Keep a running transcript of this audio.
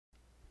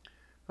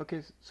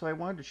Okay, so I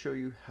wanted to show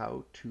you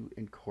how to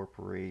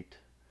incorporate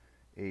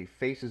a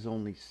faces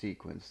only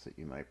sequence that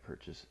you might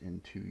purchase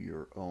into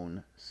your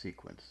own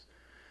sequence.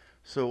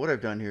 So what I've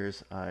done here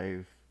is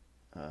I've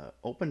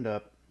opened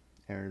up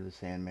Enter the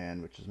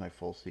Sandman, which is my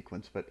full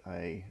sequence, but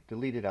I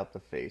deleted out the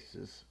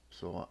faces.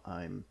 So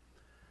I'm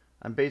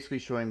basically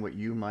showing what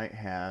you might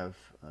have.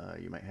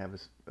 You might have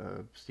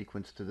a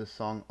sequence to this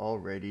song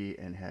already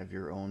and have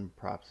your own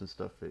props and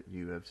stuff that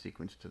you have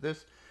sequenced to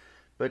this,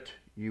 but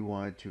you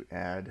wanted to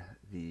add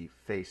the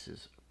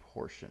faces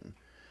portion.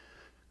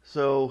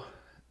 So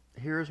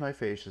here's my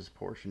faces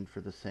portion for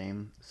the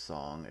same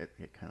song.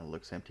 It kind of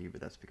looks empty, but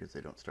that's because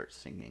they don't start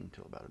singing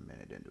until about a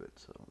minute into it.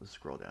 So let's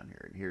scroll down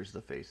here, and here's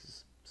the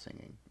faces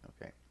singing.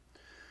 Okay.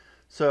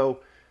 So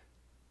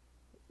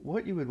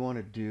what you would want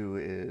to do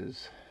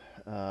is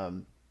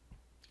um,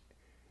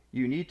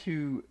 you need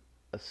to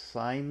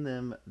assign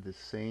them the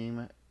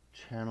same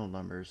channel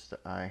numbers that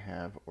I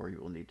have, or you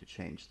will need to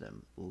change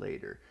them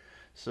later.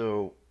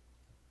 So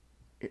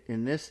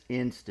in this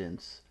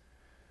instance,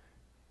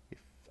 if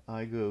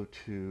I go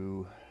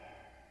to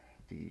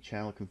the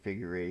channel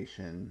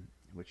configuration,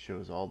 which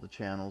shows all the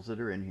channels that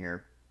are in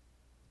here,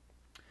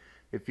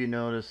 if you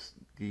notice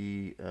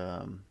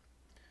well,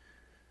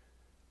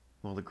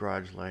 the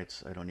garage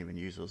lights, I don't even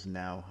use those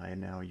now. I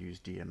now use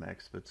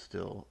DMX, but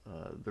still,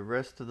 the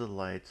rest of the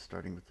lights,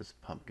 starting with this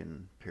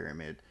pumpkin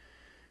pyramid,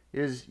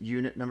 is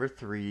unit number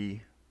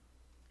 3.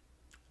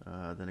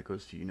 Then it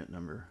goes to unit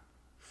number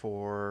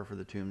 4 for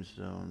the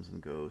tombstones, and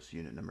goes to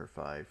unit number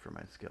 5 for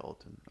my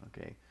skeleton.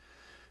 Okay,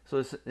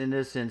 so in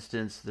this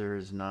instance, there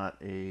is not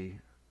a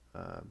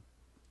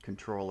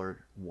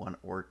controller 1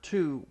 or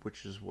 2,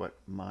 which is what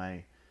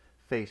my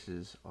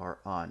faces are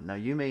on. Now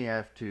you may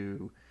have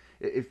to,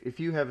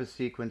 if you have a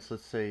sequence,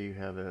 let's say you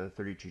have a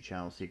 32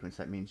 channel sequence,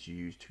 that means you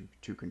use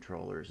two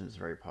controllers, and it's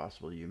very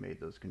possible you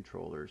made those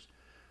controllers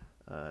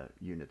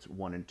units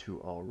 1 and 2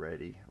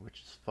 already,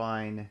 which is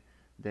fine.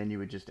 Then you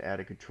would just add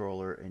a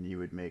controller and you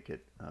would make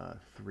it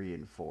 3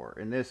 and 4.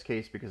 In this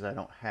case, because I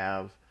don't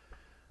have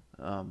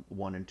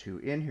 1 and 2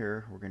 in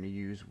here, we're going to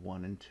use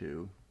 1 and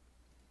 2.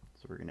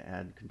 So we're going to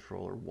add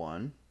controller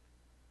 1.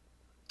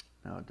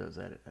 Now it does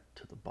that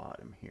to the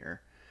bottom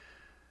here.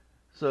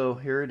 So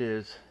here it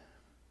is,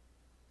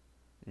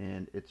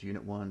 and it's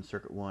unit 1,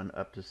 circuit 1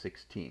 up to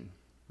 16.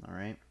 All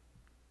right.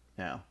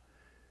 Now,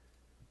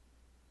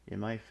 in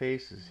my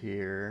faces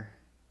here,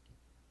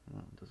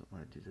 well, it doesn't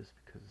want to do this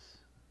because,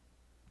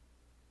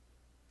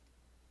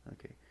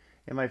 okay.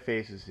 In my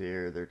faces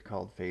here, they're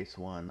called face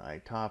 1,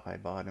 eye top, eye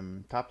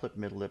bottom, top lip,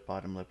 middle lip,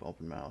 bottom lip,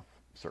 open mouth,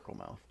 circle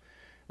mouth.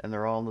 And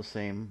they're all in the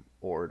same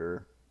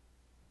order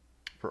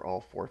for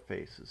all 4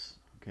 faces.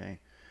 Okay,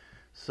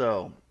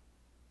 so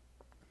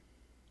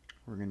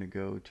we're going to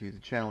go to the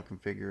channel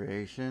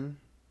configuration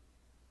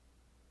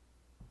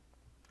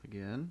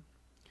again,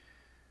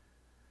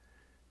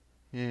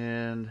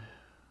 and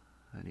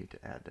I need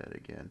to add that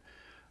again.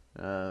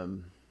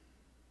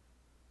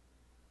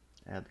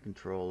 Add the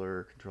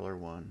controller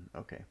 1.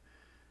 Okay,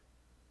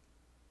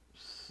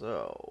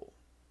 so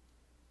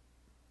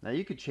now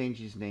you could change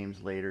these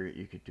names later.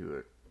 You could do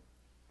it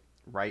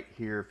right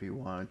here if you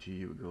wanted to.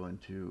 You would go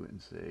into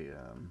and say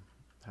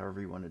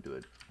however you want to do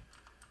it.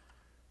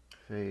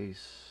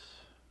 Face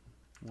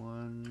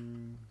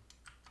 1,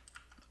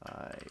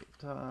 eye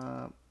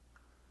top,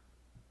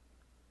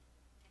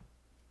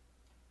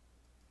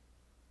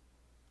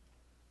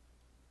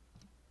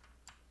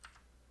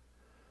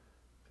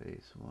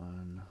 face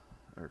 1,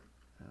 or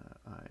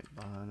eye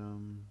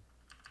bottom,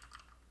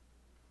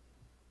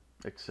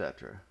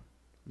 etc.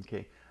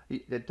 Okay,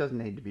 it doesn't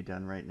need to be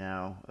done right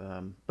now,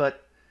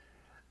 but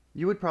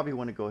you would probably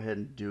want to go ahead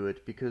and do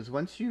it, because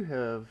once you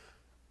have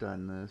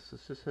done this,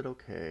 let's just hit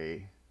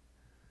OK.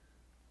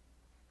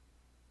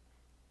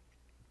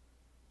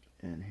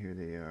 And here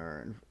they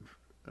are. And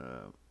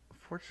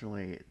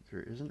fortunately,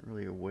 there isn't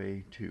really a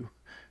way to,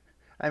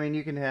 I mean,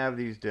 you can have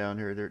these down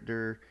here.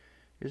 There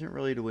isn't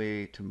really a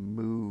way to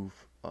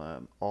move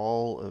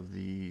all of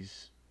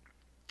these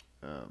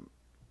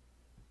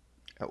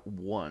at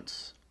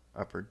once,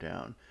 up or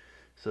down.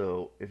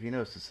 So if you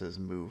notice it says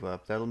move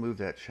up, that'll move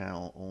that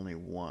channel only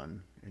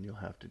 1, and you'll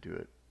have to do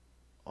it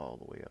all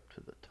the way up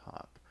to the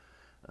top.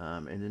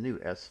 In the new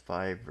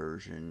S5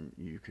 version,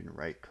 you can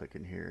right click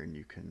in here and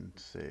you can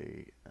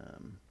say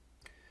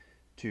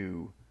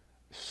to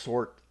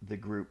sort the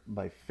group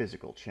by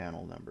physical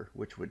channel number,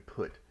 which would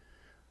put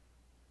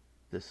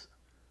this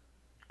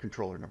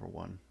controller number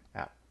 1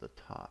 at the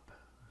top.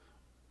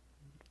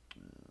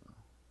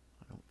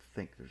 I don't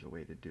think there's a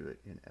way to do it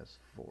in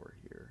S4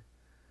 here.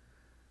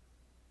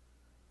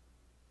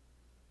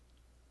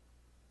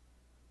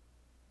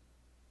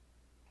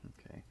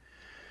 Okay.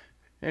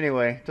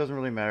 Anyway, it doesn't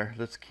really matter.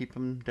 Let's keep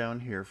them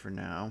down here for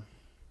now.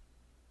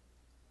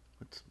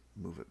 Let's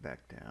move it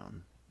back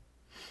down.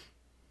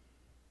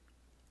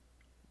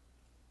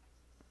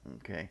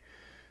 Okay.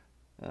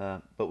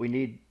 But we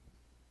need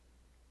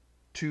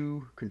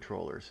 2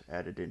 controllers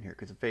added in here,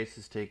 because the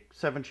faces take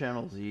 7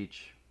 channels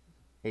each,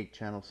 8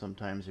 channels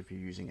sometimes if you're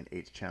using an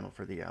 8th channel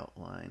for the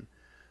outline.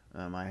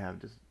 I have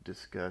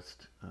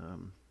discussed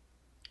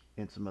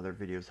in some other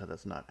videos how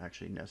that's not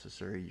actually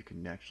necessary. You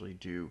can actually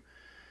do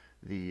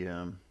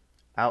the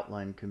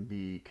outline can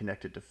be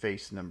connected to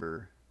face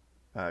number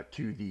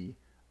to the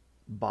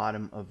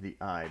bottom of the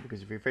eye,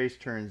 because if your face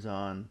turns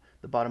on,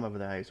 the bottom of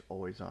the eye is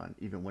always on,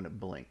 even when it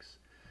blinks.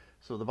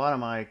 So the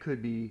bottom eye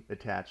could be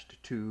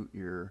attached to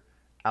your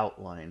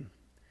outline,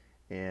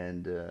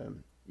 and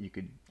you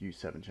could use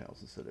 7 channels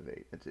instead of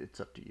 8. It's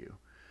up to you.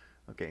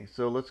 Okay,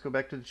 so let's go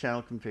back to the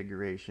channel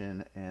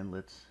configuration and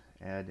let's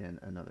add in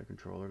another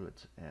controller.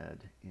 Let's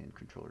add in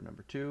controller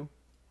number 2.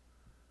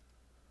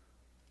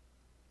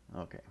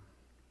 Okay,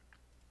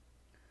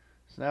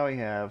 so now we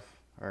have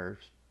our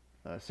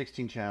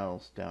 16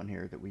 channels down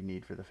here that we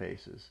need for the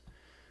faces.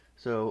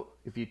 So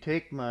if you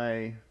take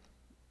my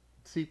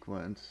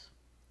sequence,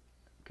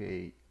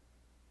 okay,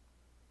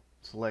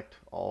 select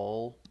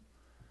all,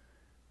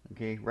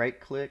 okay, right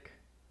click,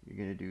 you're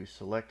going to do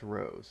select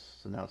rows.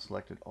 So now it's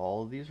selected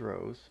all of these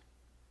rows,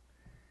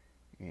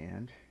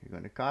 and you're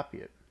going to copy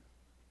it.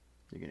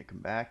 You're going to come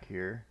back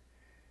here,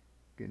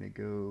 you're going to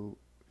go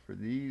for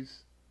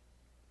these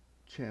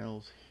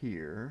channels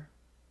here.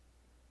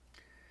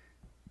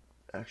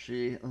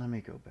 Actually, let me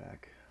go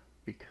back,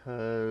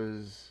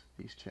 because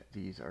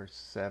these are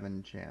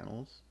 7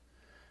 channels,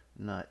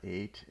 not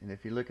 8. And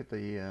if you look at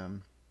the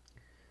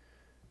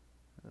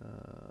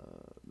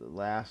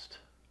last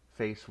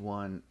face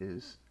 1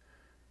 is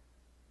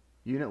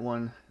unit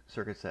 1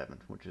 circuit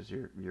 7, which is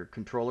your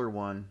controller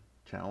 1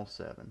 channel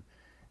 7.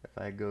 If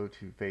I go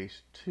to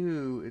face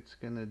 2, it's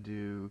gonna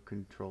do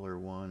controller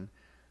 1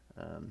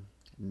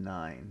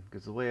 9,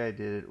 because the way I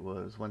did it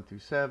was 1 through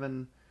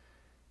 7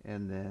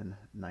 and then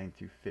 9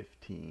 through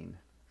 15,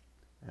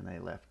 and I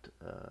left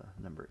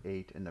number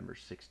 8 and number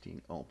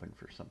 16 open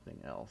for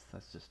something else.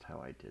 That's just how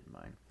I did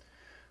mine.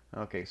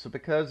 Okay, so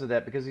because of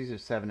that, because these are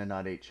 7 and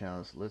not 8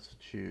 channels, let's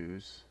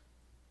choose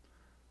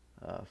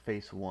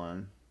face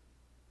 1,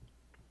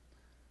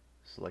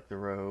 select the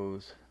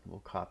rows,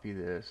 we'll copy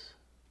this,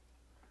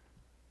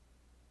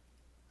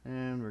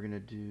 and we're going to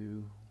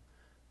do,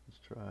 let's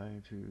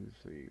try 2,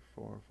 3,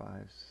 4,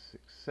 5,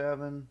 6,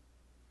 7.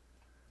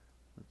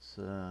 Let's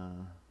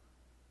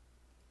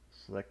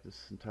select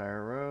this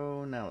entire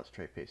row. Now let's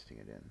try pasting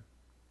it in.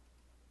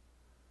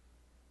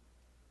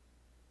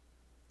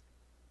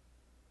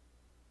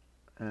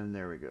 And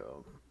there we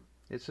go.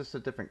 It's just a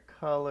different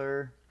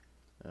color.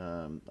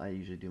 I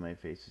usually do my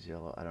faces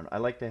yellow. I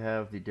like to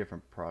have the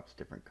different props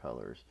different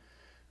colors.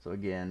 So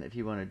again, if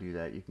you want to do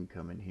that, you can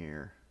come in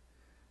here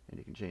and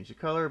you can change the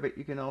color, but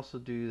you can also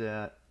do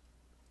that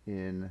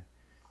in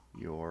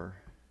your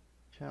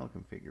channel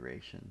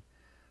configuration.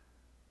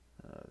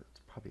 It's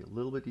probably a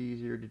little bit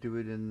easier to do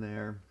it in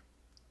there.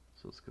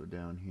 So let's go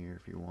down here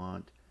if you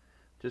want,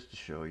 just to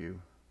show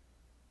you.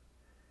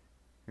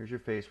 Here's your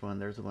face 1.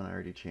 There's the one I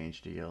already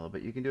changed to yellow,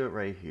 but you can do it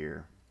right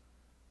here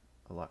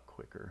a lot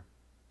quicker.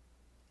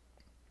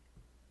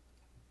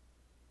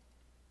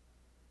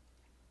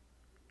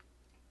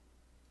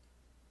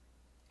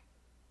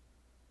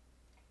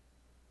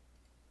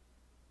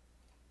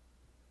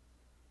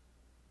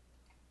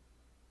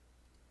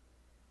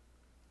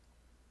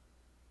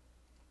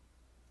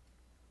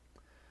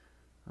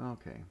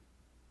 Okay.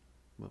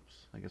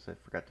 Whoops, I guess I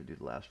forgot to do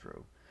the last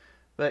row.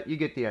 But you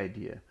get the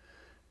idea.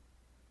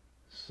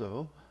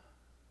 So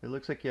it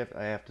looks like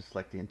I have to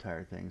select the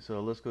entire thing. So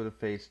let's go to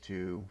phase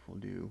 2. We'll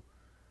do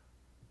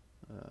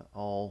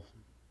all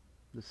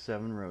the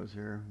 7 rows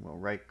here. We'll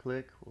right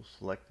click, we'll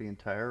select the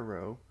entire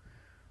row,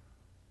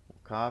 we'll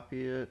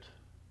copy it,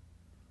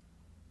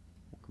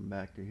 we'll come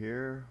back to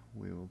here,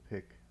 we will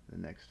pick the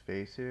next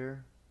face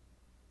here,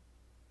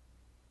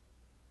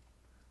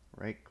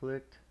 right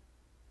clicked,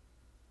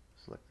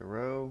 select the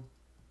row,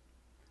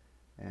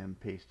 and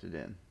paste it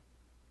in.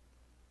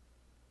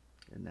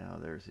 And now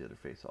there's the other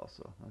face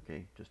also,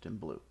 okay, just in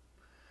blue.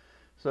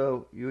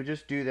 So you would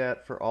just do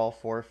that for all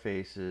 4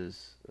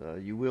 faces.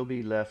 You will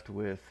be left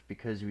with,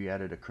 because we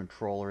added a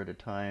controller at a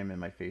time, and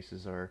my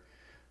faces are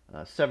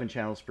 7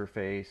 channels per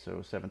face,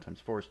 so 7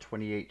 times 4 is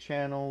 28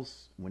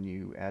 channels. When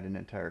you add an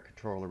entire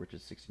controller, which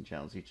is 16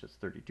 channels each, that's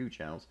 32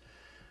 channels.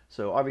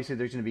 So obviously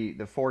there's going to be,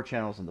 the 4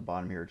 channels on the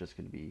bottom here are just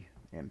going to be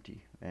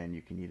empty, and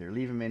you can either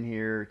leave them in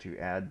here to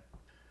add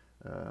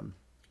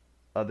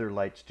other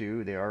lights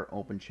to. They are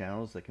open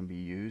channels that can be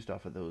used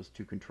off of those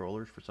 2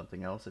 controllers for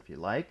something else if you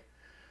like.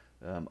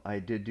 I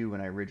did do, when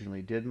I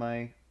originally did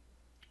my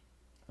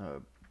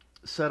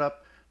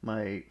setup,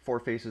 my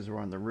 4 faces were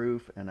on the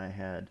roof, and I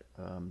had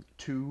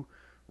 2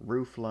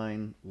 roof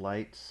line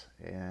lights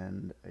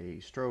and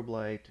a strobe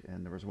light,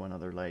 and there was 1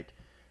 other light,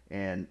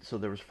 and so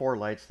there was 4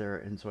 lights there,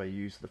 and so I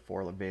used the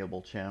 4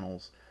 available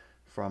channels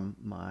from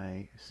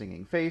my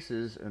singing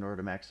faces in order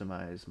to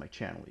maximize my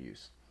channel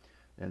use.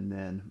 And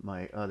then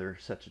my other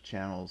sets of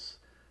channels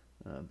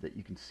that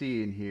you can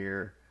see in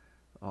here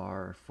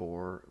are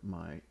for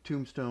my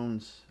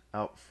tombstones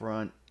out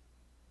front,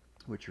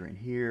 which are in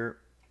here,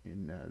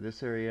 in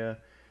this area.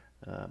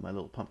 My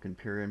little pumpkin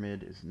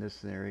pyramid is in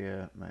this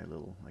area. My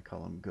little, I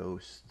call them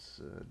ghosts.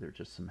 They're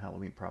just some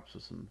Halloween props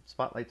with some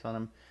spotlights on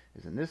them,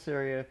 is in this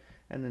area.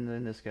 And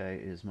then this guy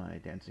is my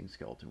dancing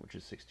skeleton, which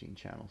is 16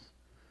 channels.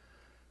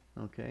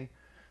 Okay,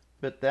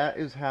 but that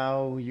is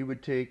how you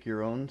would take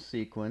your own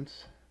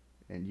sequence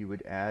and you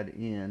would add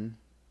in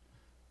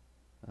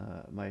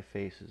my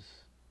faces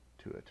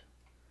to it.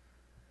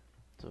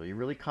 So you're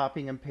really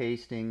copying and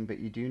pasting, but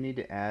you do need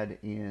to add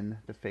in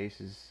the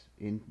faces,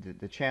 in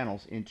the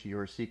channels into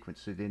your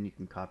sequence, so then you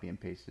can copy and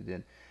paste it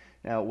in.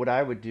 Now what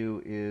I would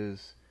do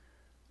is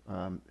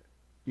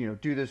you know,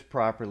 do this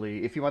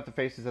properly. If you want the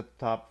faces at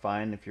the top,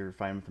 fine. If you're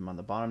fine with them on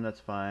the bottom,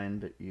 that's fine.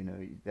 But you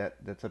know,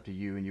 that's up to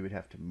you, and you would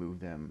have to move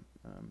them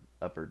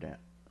up or down.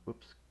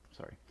 Whoops,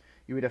 sorry.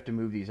 You would have to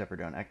move these up or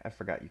down. I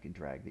forgot you can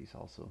drag these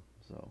also.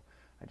 So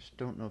I just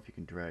don't know if you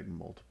can drag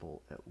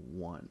multiple at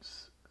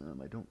once.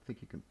 I don't think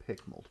you can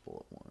pick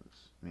multiple at once.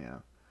 Yeah.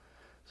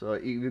 So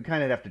you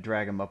kind of have to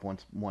drag them up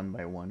one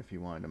by one if you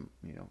wanted them,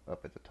 you know,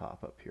 up at the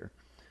top up here.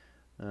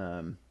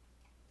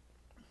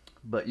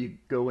 But you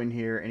go in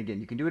here, and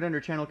again, you can do it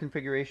under channel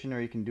configuration, or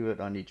you can do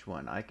it on each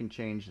one. I can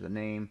change the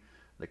name,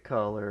 the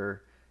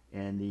color,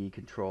 and the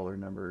controller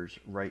numbers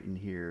right in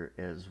here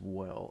as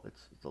well.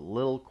 It's a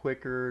little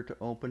quicker to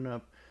open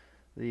up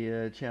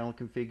the channel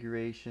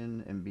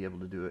configuration and be able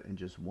to do it in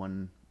just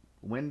one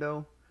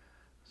window.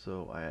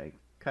 So I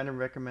kind of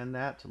recommend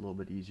that. It's a little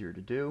bit easier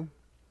to do,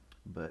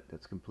 but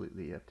that's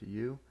completely up to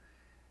you.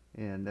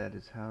 And that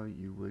is how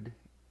you would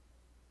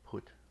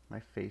put my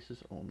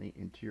faces only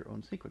into your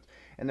own sequence.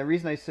 And the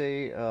reason I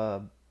say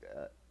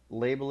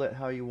label it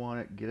how you want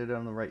it, get it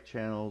on the right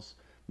channels,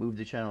 move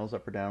the channels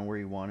up or down where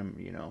you want them,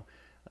 you know,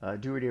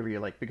 do whatever you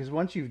like. Because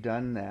once you've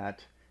done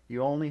that,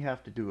 you only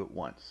have to do it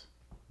once.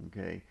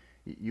 Okay,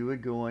 you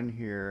would go in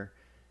here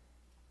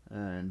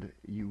and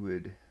you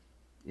would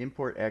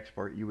import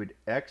export. You would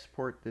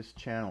export this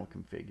channel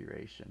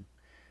configuration,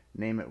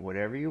 name it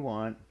whatever you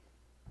want,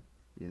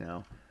 you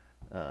know,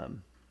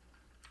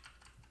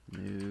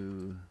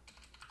 new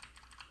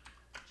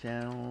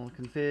channel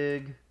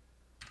config.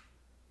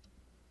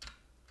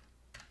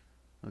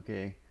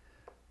 Okay,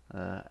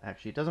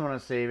 actually it doesn't want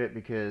to save it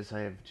because I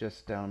have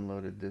just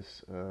downloaded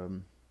this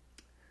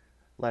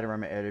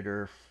Lightorama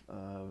editor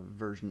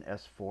version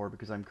S4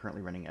 because I'm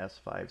currently running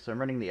S5. So I'm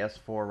running the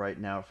S4 right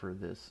now for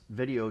this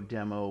video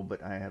demo,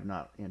 but I have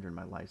not entered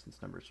my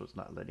license number, so it's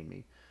not letting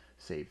me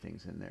save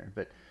things in there.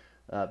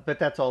 But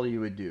that's all you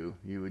would do.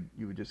 You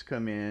would just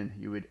come in,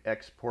 you would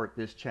export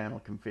this channel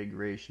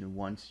configuration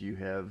once you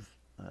have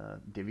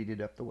divvied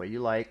it up the way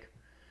you like,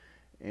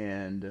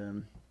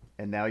 and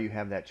now you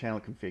have that channel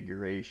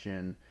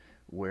configuration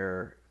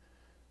where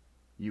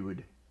you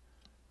would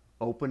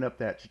open up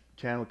that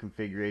channel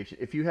configuration.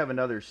 If you have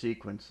another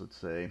sequence, let's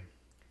say,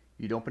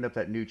 you'd open up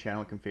that new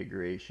channel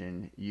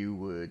configuration, you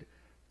would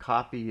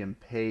copy and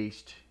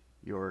paste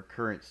your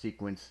current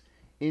sequence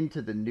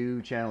into the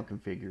new channel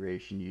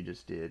configuration you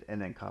just did,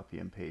 and then copy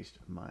and paste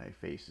my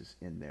faces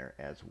in there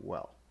as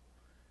well.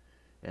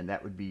 And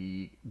that would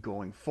be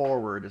going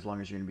forward, as long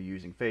as you're going to be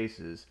using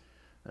faces,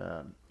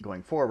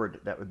 going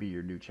forward, that would be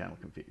your new channel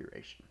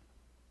configuration.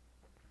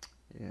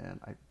 And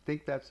I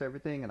think that's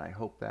everything, and I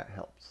hope that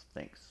helps.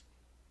 Thanks.